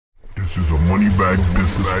This is a money bag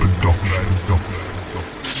business production.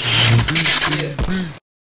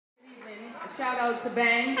 A shout out to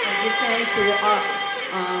Bang and give thanks for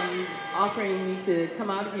offering me to come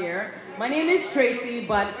out here. My name is Tracy,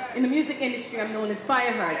 but in the music industry I'm known as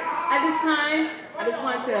FYAH HEART. At this time, I just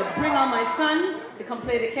want to bring on my son to come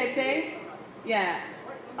play the kete. Yeah.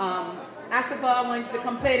 Asafa, I want you to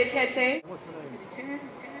come play the kete.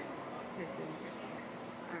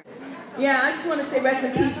 Yeah, I just want to say rest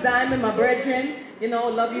in peace, Diamond, my brethren. You know,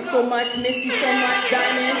 love you so much, miss you so much,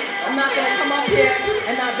 Diamond. I'm not going to come up here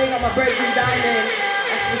and not bring up my brethren, Diamond.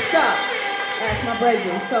 That's what's up. That's my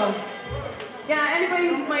brethren. So, yeah, anybody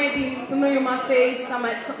who might be familiar with my face, I'm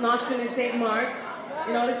at Nostrand in St. Mark's.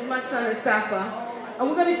 You know, this is my son, Asafa. And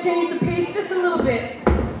we're going to change the pace just a little bit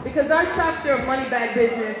because our chapter of Money Bag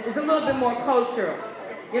Business is a little bit more cultural.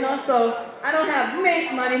 You know, so I don't have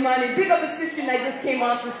make money. Big up the sister that just came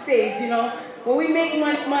off the stage, you know. When we make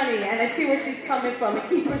money, and I see where she's coming from, and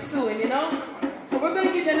keep pursuing, you know. So we're going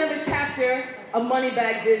to give you another chapter of Money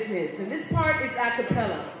Bag Business, and this part is a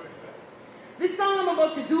cappella. This song I'm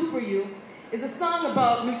about to do for you is a song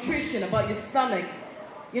about nutrition, about your stomach.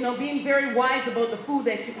 You know, being very wise about the food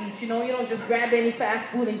that you eat. You know, you don't just grab any fast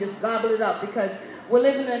food and just gobble it up because we're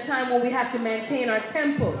living in a time when we have to maintain our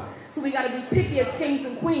tempo. So we got to be picky as kings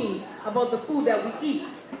and queens about the food that we eat.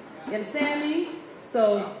 You understand me?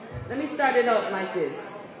 So let me start it out like this.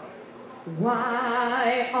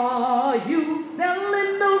 Why are you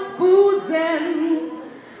selling those foods and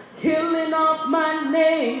killing off my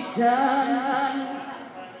nation?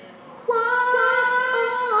 Why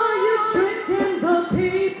are you tricking the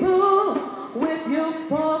people with your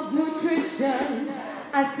false nutrition?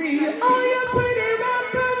 I see all your pretty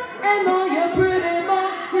rappers and all your pretty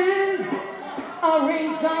boxes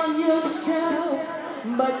arranged on your shelf,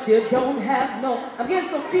 but you don't have no. I'm getting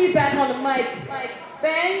some feedback on the mic.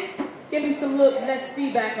 Bang, give me some little less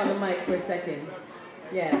feedback on the mic for a second.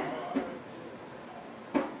 Yeah.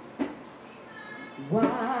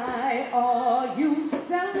 Why are you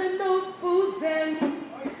selling those foods and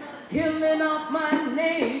killing off my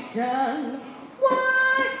nation?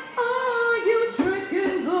 Why are you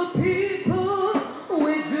tricking the people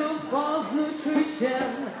with your false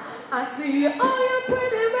nutrition? I see all your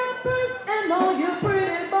pretty rappers and all your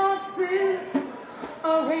pretty boxes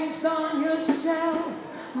arranged on your shelf,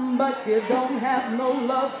 but you don't have no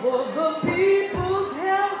love for the people's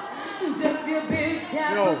health. Just your big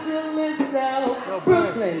capitalist self.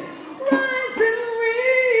 Brooklyn, rise and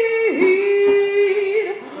read,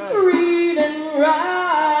 read and rise.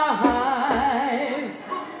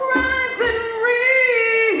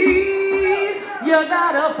 You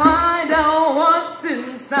gotta find out what's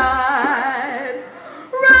inside.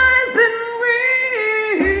 Rise and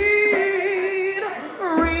read,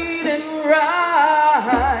 read and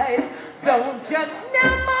rise. Don't just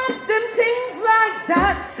name off them things like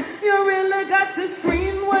that. You really got to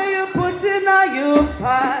screen where you're putting all your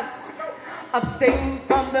pots. Abstain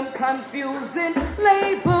from them confusing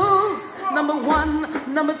labels. Number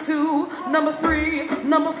 1, number 2, number 3,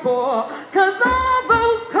 number 4. Cause all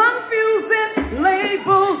those confusing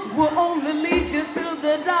labels will only lead you to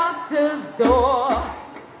the doctor's door.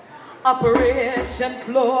 Operation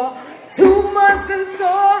floor, tumors and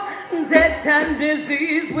sore, death and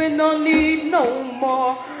disease, we don't need no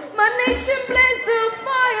more. My nation blaze the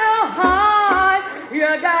fire high. You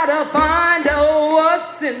gotta find out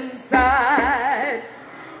what's inside.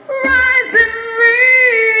 Rise and read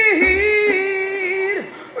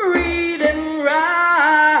and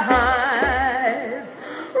rise.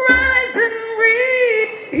 Rise and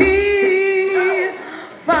read.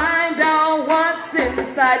 Find out what's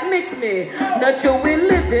inside. Mix me. Not you we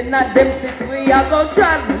living at them city. We are go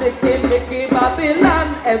travel, licky,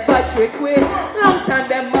 Babylon, ever trick way. Long time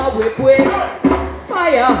them a whip way.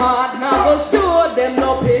 FYAH HEART, now go show them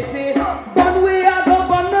no pity. But we are go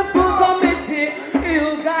burn the full committee.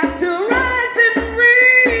 You got to rise and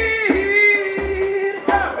read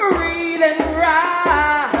and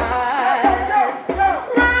rise.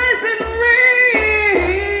 Rise and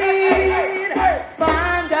read.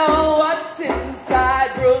 Find out what's inside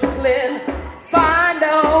Brooklyn. Find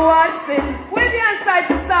out what's inside. Wave your hand side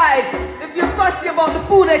to side. If you're fussy about the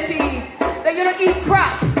food that you eat, then you don't eat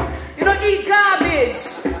crap. You don't eat garbage.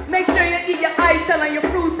 Make sure you eat your ital and your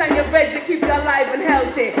fruits and your veg to keep you alive and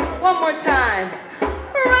healthy. One more time.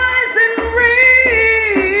 Rise and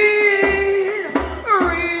read.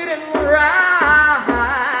 Read and rise.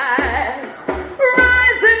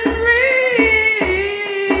 Rise and read.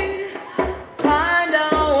 Find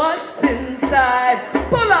out what's inside.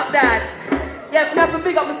 Pull up that. Yes, I have to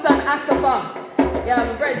big up my son Asafa. Yeah,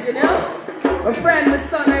 I'm bread, you know. my friend, my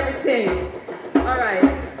son, everything. Alright.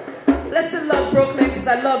 Let's love Brooklyn because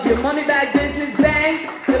I love you. Money bag business, bang.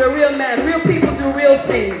 You're the real man. Real people do real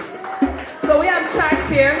things. So we have tracks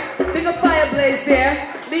here. Big up Fireblaze there.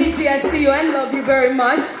 Leezy, I see you and love you very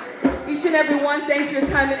much. Each and every one, thanks for your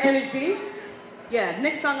time and energy. Yeah,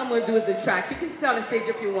 next song I'm going to do is a track. You can stay on the stage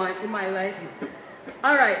if you want. You might like it.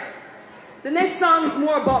 Alright. The next song is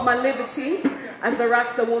more about my liberty as a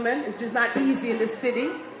Rasta woman, which is not easy in this city.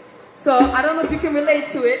 So I don't know if you can relate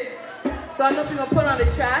to it. So I don't know if you're going to put on the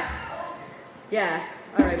track. Yeah.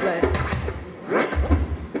 Alright, bless.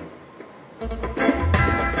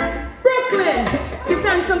 Brooklyn! Give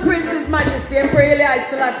thanks and praise to His Majesty and pray I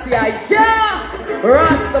Selassie I Jah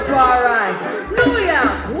Rastafari. New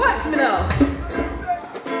York, watch me now.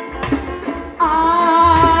 I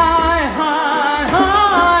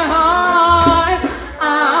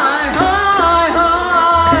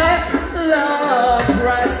love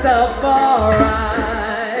Rastafari.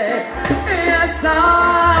 Yes,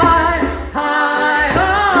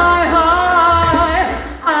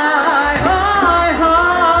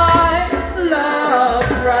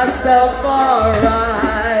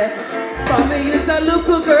 from me is a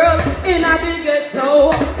little girl in a big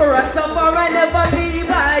ghetto. Rastafari never leave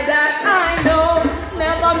by that I know.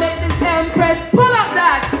 Never make this empress. Pull up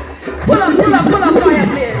that. Pull up fire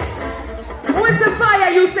please. Who is the fire?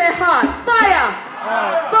 You say heart. Fire.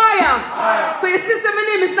 Fire. So your sister, my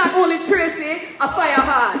name is not only Tracy, a fire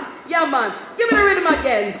heart. Yeah man. Give me the rhythm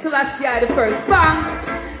again. Till I see the first. Bang.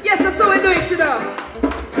 Yes, that's how we do it today.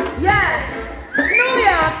 Yeah. New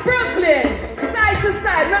York, Brooklyn, side to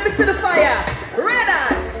side, let me see the fire. Red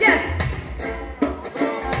Ants, yes.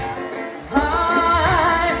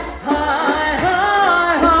 High, high,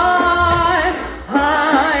 high, high,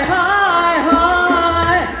 high, high,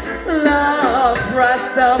 high, love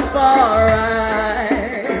Rastafari.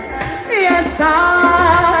 Yes,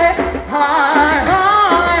 high, high,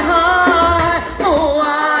 high, high, oh,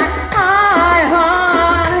 high,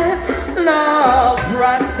 love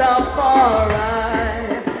Rastafari.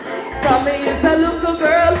 From me is a little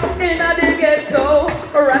girl in a the ghetto.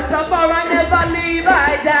 Rastafari never leave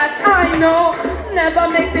I that I know. Never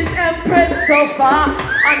make this empress suffer.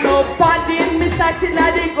 And nobody miss out in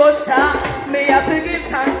the gutter. May I forgive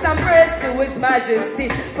thanks and praise to His Majesty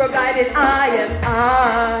for guiding I and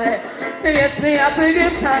I. Yes, may I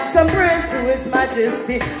forgive thanks and praise to His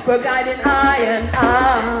Majesty for guiding I and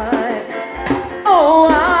I. Oh,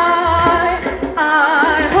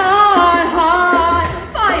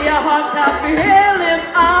 fire heart of healing,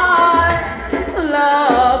 I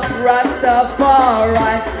love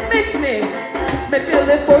Rastafari. Mix me feel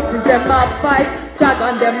the forces, them a fight.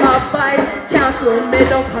 Dragon, them a fight. Cancel me,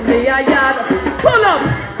 don't come me a yard. Pull up,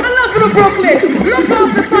 I love you Brooklyn. Look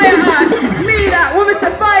off the fire heart. Me that, when we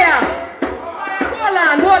say fire.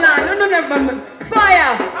 Hold on, no, never.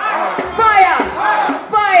 Fire, fire,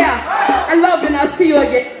 fire. I love you and I'll see you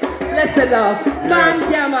again. Blessed love.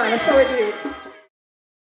 Man, yeah man, that's how we do it.